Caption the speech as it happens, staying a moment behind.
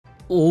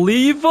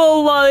Leave a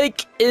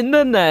like in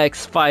the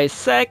next 5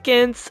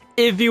 seconds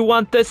if you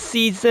want the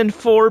Season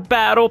 4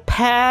 Battle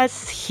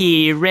Pass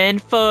here in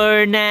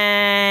Fortnite.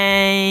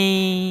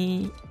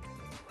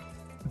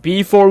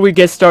 Before we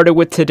get started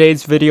with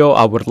today's video,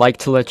 I would like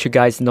to let you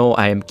guys know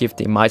I am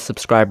gifting my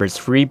subscribers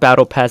free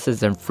battle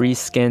passes and free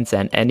skins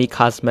and any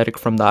cosmetic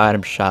from the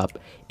item shop.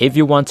 If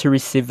you want to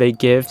receive a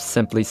gift,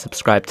 simply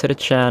subscribe to the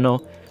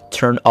channel,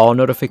 turn all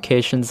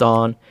notifications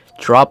on,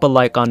 drop a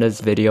like on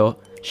this video,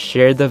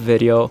 share the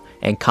video,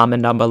 and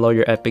comment down below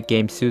your Epic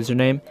Games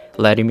username,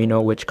 letting me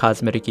know which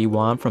cosmetic you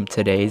want from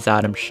today's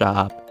item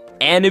shop.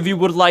 And if you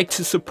would like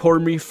to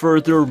support me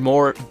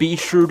furthermore, be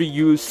sure to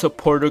use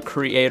supporter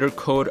creator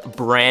code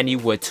Brandy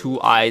with 2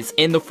 eyes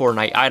in the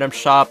Fortnite item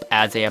shop,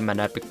 as I am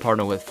an Epic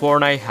partner with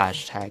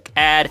Fortnite,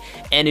 #ad.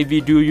 And if you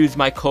do use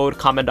my code,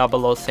 comment down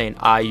below saying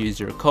I use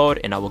your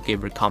code and I will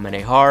give your comment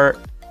a heart.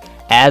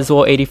 As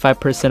well,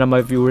 85% of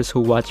my viewers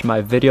who watch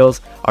my videos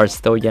are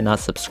still yet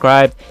not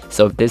subscribed,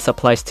 so if this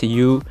applies to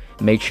you,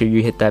 make sure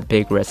you hit that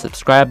big red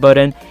subscribe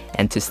button.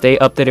 And to stay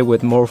updated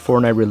with more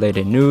Fortnite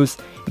related news,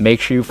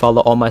 make sure you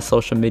follow all my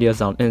social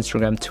medias on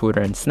Instagram,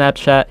 Twitter, and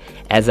Snapchat,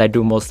 as I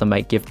do most of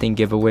my gifting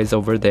giveaways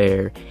over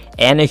there.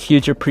 And a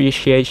huge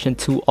appreciation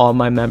to all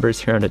my members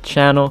here on the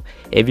channel.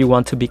 If you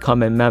want to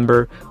become a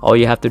member, all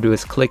you have to do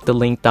is click the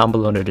link down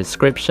below in the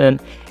description,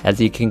 as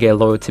you can get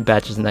loyalty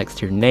badges next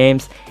to your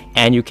names,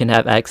 and you can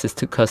have access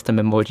to custom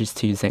emojis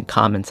to use in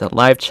comments and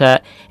live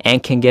chat,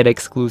 and can get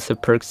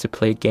exclusive perks to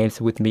play games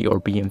with me or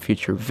be in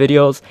future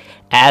videos.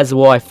 As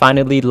well, I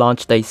finally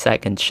launched a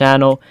second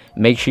channel.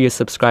 Make sure you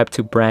subscribe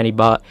to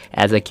BrandyBot,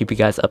 as I keep you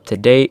guys up to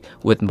date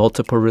with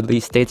multiple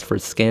release dates for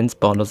skins,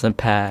 bundles, and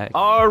packs.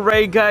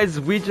 Alright guys,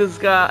 we just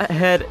got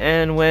ahead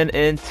and went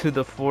into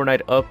the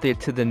Fortnite update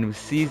to the new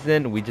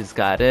season. We just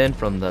got in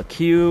from the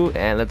queue,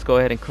 and let's go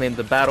ahead and claim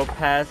the battle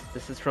pass.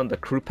 This is from the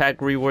crew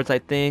pack rewards, I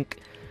think.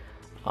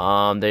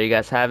 There you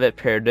guys have it.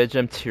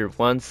 Paradigm tier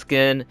 1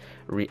 skin,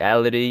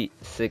 reality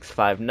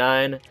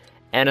 659,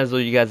 and as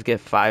well you guys get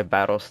 5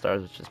 battle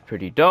stars, which is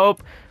pretty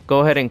dope. Go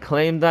ahead and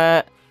claim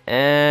that,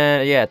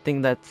 and yeah, I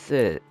think that's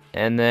it.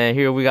 And then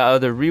here we got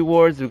other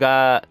rewards. We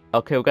got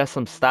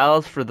some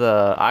styles for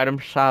the item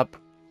shop,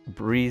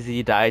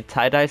 breezy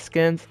tie-dye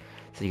skins.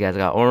 So you guys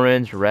got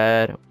orange,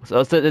 red,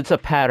 so it's a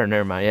pattern.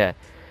 Never mind, yeah,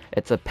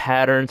 it's a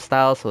pattern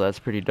style, so that's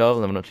pretty dope.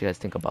 Let me know what you guys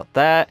think about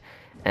that.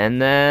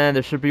 And then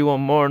there should be one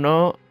more,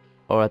 no?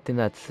 Or I think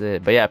that's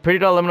it. But yeah, pretty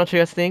dope. Let me know what you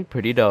guys think.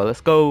 Pretty dope. Let's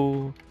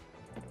go.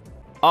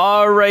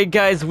 Alright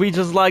guys, we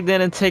just logged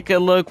in and take a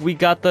look. We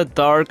got the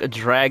Dark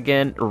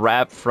Dragon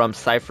wrap from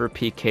Cypher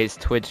PK's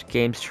Twitch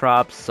Games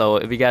Drop. So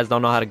if you guys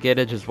don't know how to get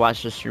it, just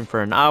watch the stream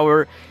for an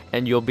hour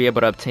and you'll be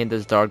able to obtain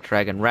this Dark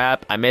Dragon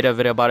wrap. I made a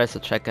video about it, so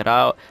check it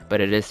out. But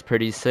it is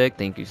pretty sick.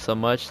 Thank you so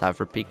much,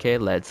 Cypher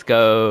PK. Let's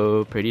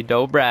go. Pretty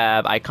dope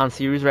wrap. Icon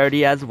series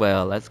ready as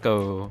well. Let's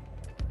go.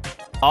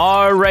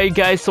 Alright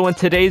guys, so in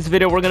today's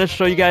video we're going to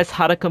show you guys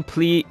how to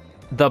complete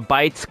the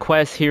BYTES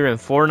quest here in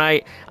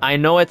Fortnite. I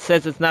know it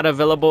says it's not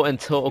available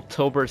until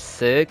October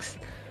 6th,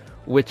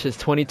 which is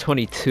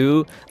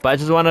 2022, but I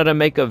just wanted to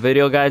make a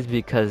video guys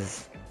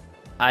because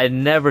I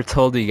never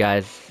told you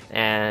guys,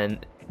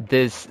 and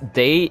this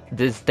date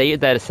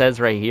that it says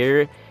right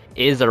here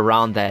is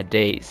around that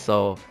date.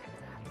 So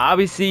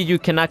obviously you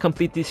cannot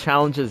complete these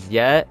challenges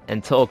yet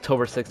until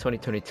October 6th,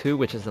 2022,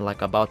 which is in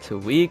like about 2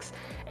 weeks.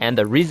 And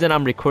the reason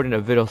I'm recording a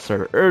video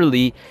so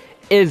early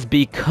is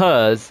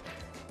because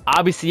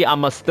obviously I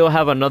must still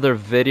have another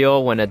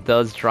video when it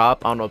does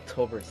drop on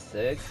October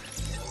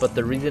 6th. But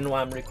the reason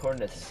why I'm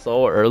recording it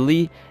so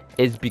early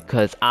is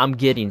because I'm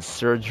getting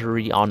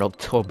surgery on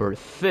October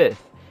 5th.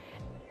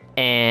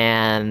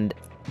 And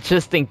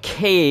just in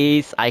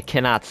case I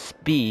cannot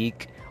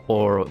speak,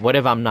 or what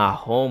if I'm not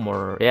home,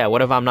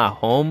 what if I'm not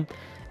home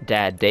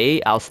that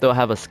day, I'll still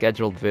have a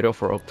scheduled video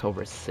for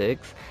October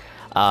 6th.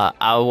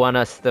 I want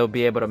to still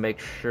be able to make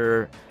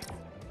sure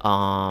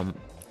I'm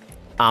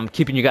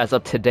keeping you guys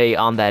up to date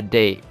on that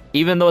date.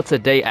 Even though it's a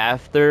day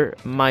after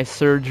my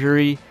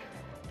surgery,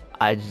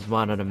 I just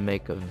wanted to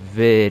make a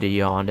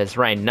video on this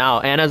right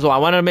now. And as well, I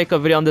wanted to make a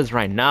video on this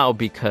right now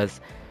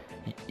because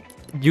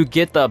you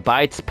get the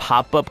BYTES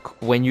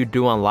pop-up when you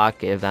do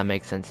unlock it, if that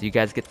makes sense. You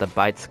guys get the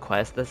BYTES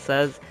quest that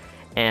says,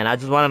 and I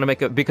just wanted to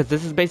make it because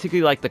this is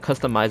basically like the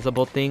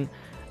customizable thing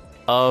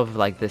of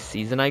like this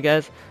season, I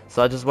guess.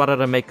 So I just wanted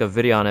to make a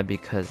video on it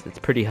because it's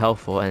pretty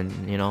helpful, and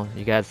you know,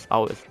 you guys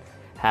always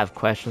have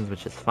questions,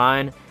 which is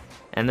fine.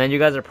 And then you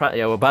guys are probably,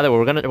 yeah, well, by the way,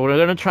 we're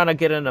gonna try to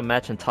get in a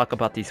match and talk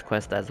about these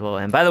quests as well.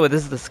 And by the way,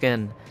 this is the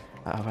skin.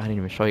 I didn't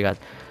even show you guys.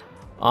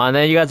 And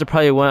then you guys are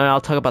probably wondering,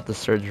 I'll talk about the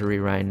surgery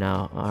right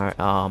now. Alright,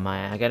 oh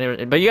man, I got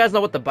it. But you guys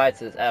know what the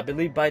BYTES is. I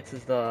believe BYTES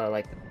is the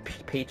like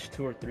page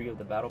 2 or 3 of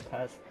the battle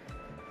pass.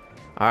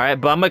 Alright,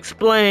 but I'm gonna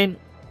explain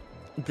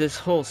this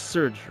whole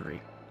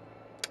surgery.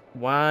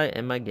 Why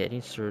am I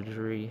getting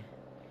surgery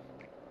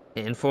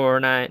in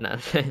Fortnite? No,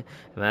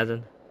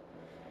 imagine.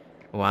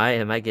 Why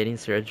am I getting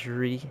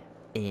surgery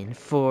in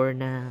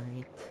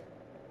Fortnite?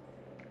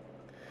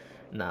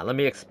 Nah, let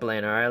me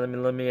explain, alright?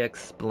 Let me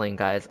explain,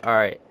 guys.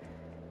 Alright.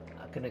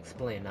 can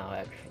explain now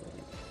actually.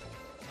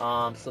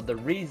 So the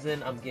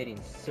reason I'm getting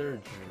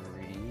surgery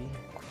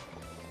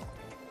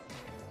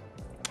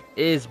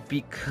is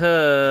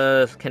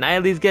because, can I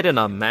at least get in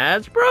a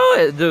match,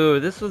 bro?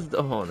 Dude, this was,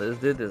 oh, this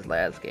did this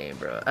last game,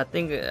 bro. I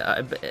think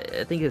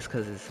it's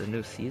because it's a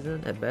new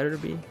season. It better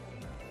be.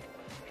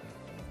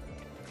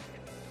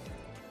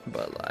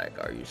 But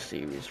like, are you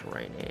serious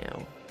right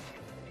now?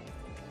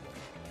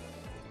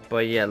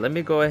 But yeah, let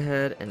me go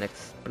ahead and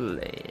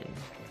explain.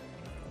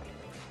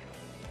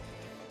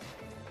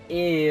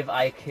 If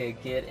I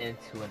could get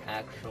into an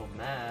actual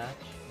match,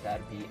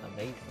 that'd be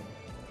amazing.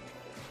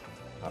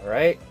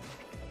 Alright.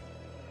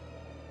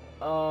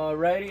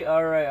 Alrighty,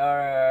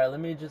 alright. Let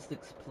me just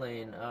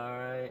explain,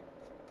 alright.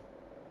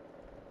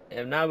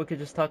 If not, we could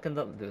just talk in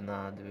the... Dude,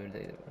 nah,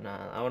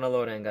 I wanna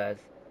load in, guys.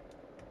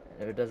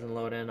 If it doesn't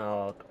load in,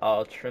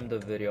 I'll trim the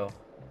video.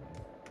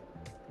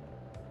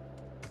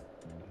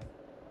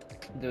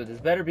 Dude, this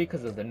better be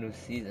because of the new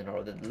season,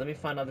 or let me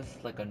find out this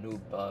is like a new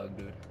bug,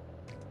 dude.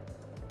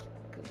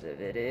 Because if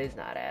it is,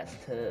 not as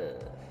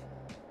tough.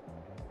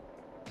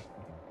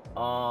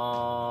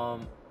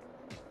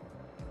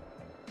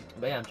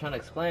 But yeah, I'm trying to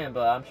explain,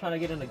 but I'm trying to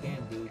get in the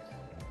game, dude.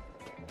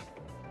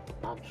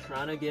 I'm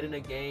trying to get in a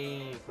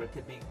game for it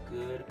to be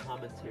good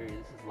commentary.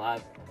 This is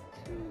live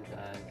too,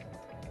 guys.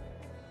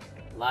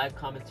 Live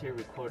commentary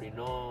recording,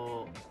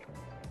 no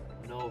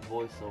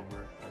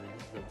voiceover. I mean,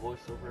 this is a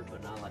voiceover,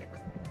 but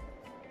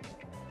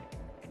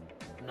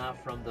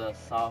not from the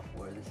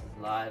software. This is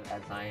live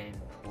as I am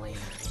playing.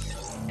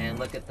 And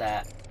look at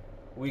that.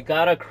 We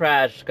got a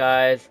crash,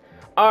 guys.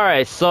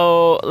 Alright,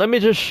 so let me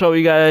just show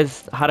you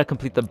guys how to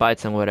complete the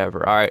BYTES and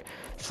whatever. Alright,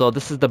 so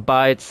this is the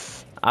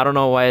BYTES. I don't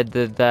know why I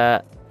did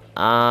that.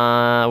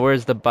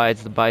 Where's the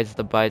BYTES? The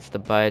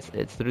BYTES.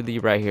 It's literally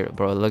right here,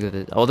 bro. Look at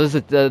this. Oh, this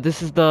is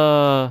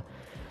the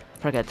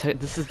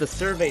this is the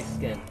survey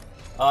skin.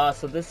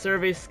 So this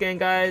survey skin,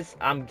 guys,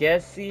 I'm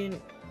guessing,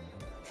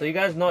 so you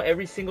guys know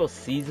every single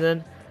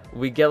season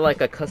we get like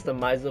a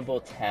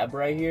customizable tab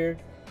right here,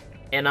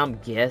 and I'm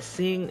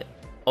guessing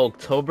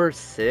October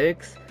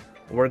 6th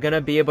we're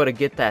gonna be able to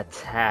get that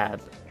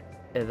tab,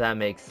 if that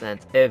makes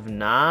sense. If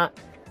not,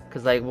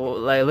 because like, well,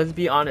 like, let's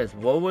be honest,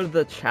 what would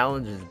the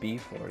challenges be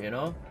for, you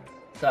know?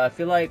 So I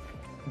feel like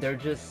they're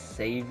just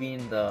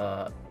saving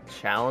the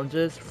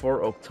challenges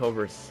for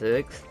October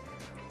 6th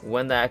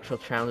when the actual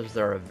challenges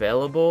are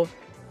available.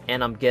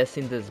 And I'm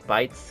guessing this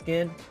BYTES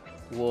skin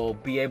will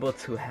be able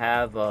to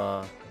have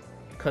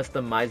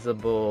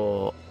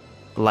customizable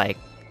like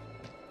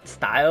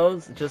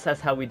styles, just as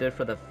how we did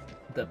for the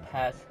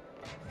past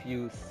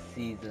few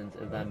seasons,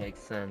 if that makes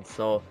sense.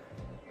 So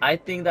I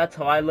think that's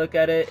how I look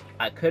at it.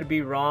 I could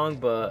be wrong,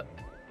 but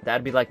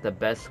that'd be like the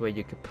best way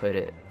you could put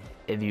it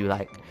if you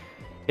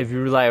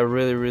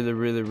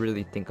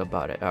really think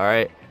about it. All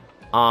right.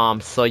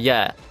 So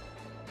yeah.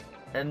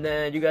 And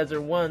then you guys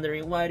are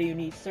wondering, why do you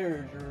need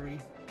surgery?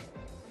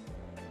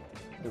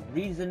 The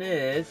reason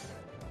is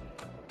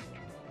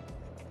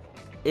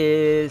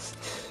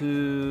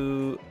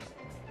to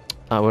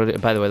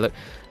by the way, look.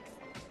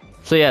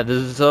 So yeah,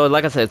 so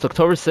like I said, it's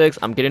October 6th.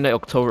 I'm getting it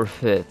October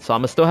 5th. So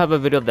I'm gonna still have a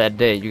video that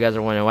day. You guys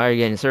are wondering, why are you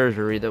getting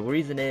surgery? The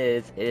reason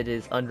is, it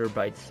is under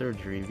BYTES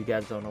surgery. If you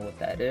guys don't know what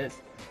that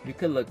is, you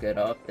could look it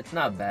up. It's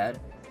not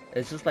bad.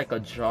 It's just like a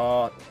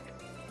jaw,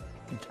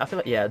 I feel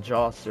like, yeah,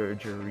 jaw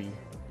surgery.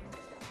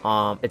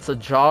 It's a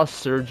jaw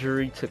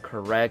surgery to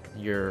correct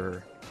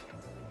your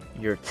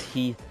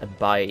teeth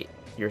bite,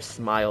 your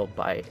smile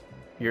bite,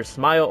 your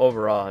smile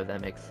overall, if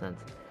that makes sense.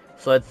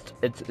 So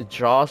it's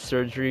jaw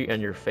surgery on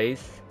your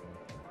face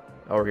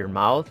or your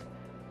mouth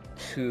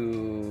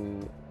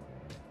to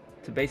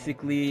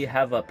basically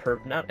have a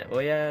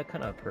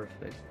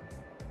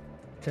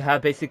to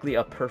have basically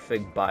a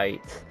perfect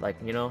bite, like,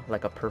 you know,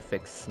 like a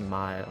perfect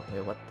smile.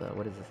 Wait, what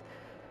is this?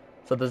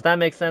 So does that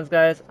make sense,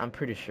 guys? I'm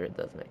pretty sure it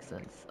does make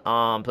sense.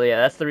 But yeah,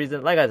 that's the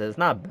reason. Like I said, it's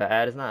not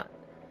bad. It's not,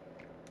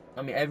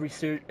 I mean, every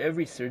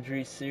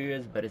surgery is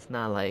serious, but it's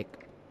not like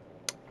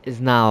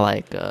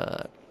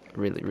a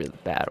really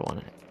bad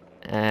one.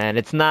 And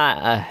it's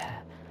not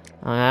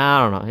I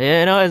don't know.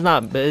 Yeah, no, it's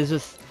not, but it's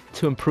just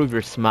to improve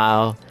your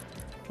smile,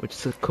 which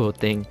is a cool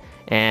thing.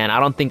 And I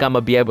don't think I'm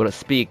gonna be able to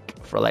speak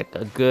for like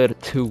a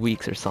good 2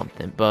 weeks or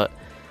something, but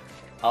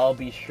I'll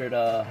be sure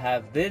to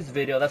have this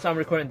video. That's why I'm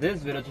recording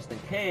this video, just in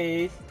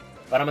case.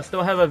 But I'm gonna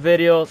still have a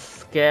video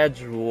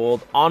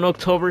scheduled on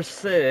October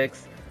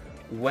 6th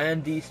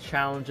when these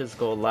challenges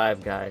go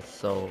live, guys.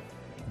 So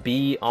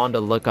be on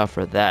the lookout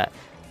for that.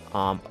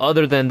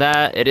 Other than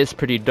that, it is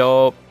pretty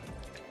dope.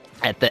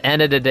 At the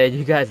end of the day,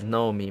 you guys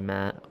know me,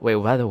 man. Wait,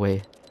 by the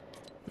way,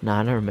 nah,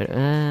 I never met.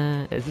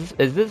 Is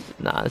this?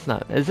 Nah, it's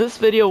not. Is this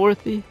video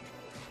worthy?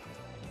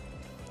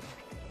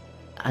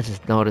 I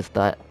just noticed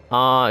that.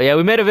 Yeah,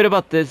 we made a video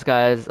about this,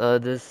 guys.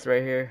 This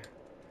right here.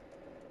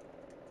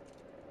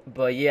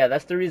 But yeah,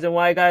 that's the reason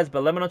why, guys.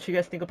 But let me know what you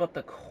guys think about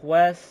the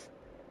quest.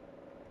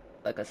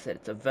 Like I said,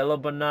 it's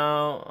available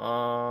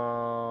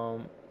now.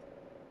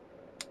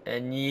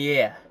 And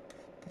yeah,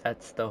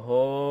 that's the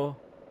whole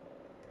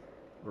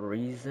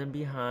reason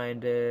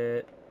behind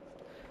it.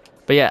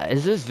 But yeah,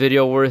 is this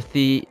video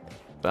worthy?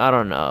 I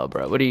don't know,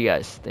 bro. What do you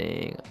guys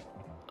think?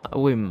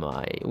 We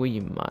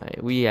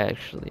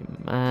actually,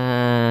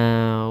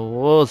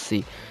 we'll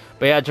see.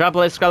 But yeah, drop a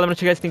like, subscribe, let me know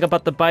what you guys think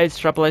about the BYTES.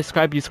 Drop a like,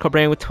 subscribe, use code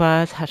BRAIN with #,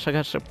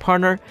 hashtag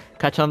partner.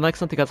 Catch you on the next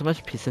one. Thank you guys so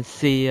much. Peace and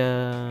see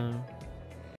ya.